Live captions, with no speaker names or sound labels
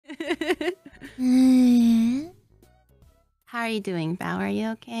How are you doing, Bao? Are you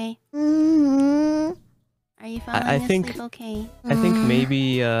okay? Mm-hmm. Are you falling asleep okay? I think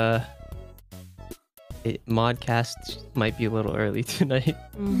maybe modcast might be a little early tonight.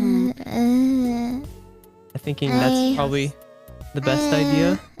 Mm-hmm. I'm thinking that's probably the best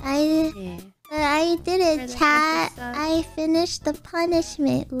idea. I did it, chat. I finished the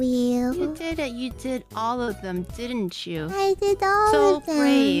punishment wheel. You did it. You did all of them, didn't you? I did all of them. So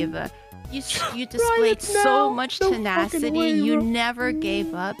brave. You displayed so much tenacity. You never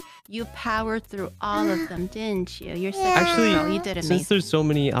gave up. You powered through all of them, didn't you? You're such a girl. You did amazing. Since there's so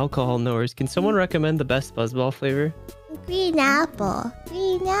many alcohol knowers, can someone recommend the best Buzzball flavor? Green apple.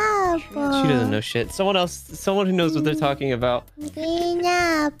 Green apple. She doesn't know shit. Someone else, someone who knows what they're talking about. Green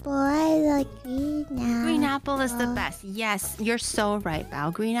apple. I like green apple. Green apple is the best. Yes, you're so right,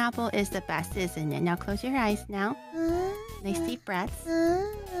 Bao. Green apple is the best, isn't it? Now close your eyes now. Nice deep breaths.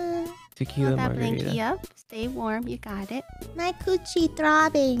 Tequila Hold that margarita. blinky up. Stay warm. You got it. My coochie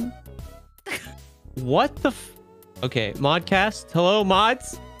throbbing. What the f... Okay, modcast. Hello,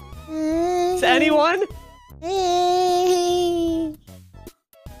 mods? Is anyone? Hey.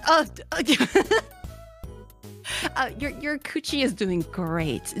 Your coochie is doing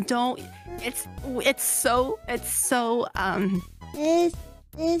great. Don't... It's so it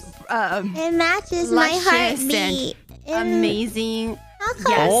matches my heartbeat. Amazing.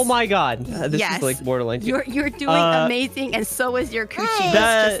 Yes. Oh my god. This is like borderline. You're doing amazing, and so is your coochie.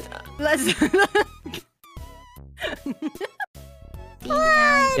 Let's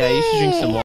yeah, you should drink some more.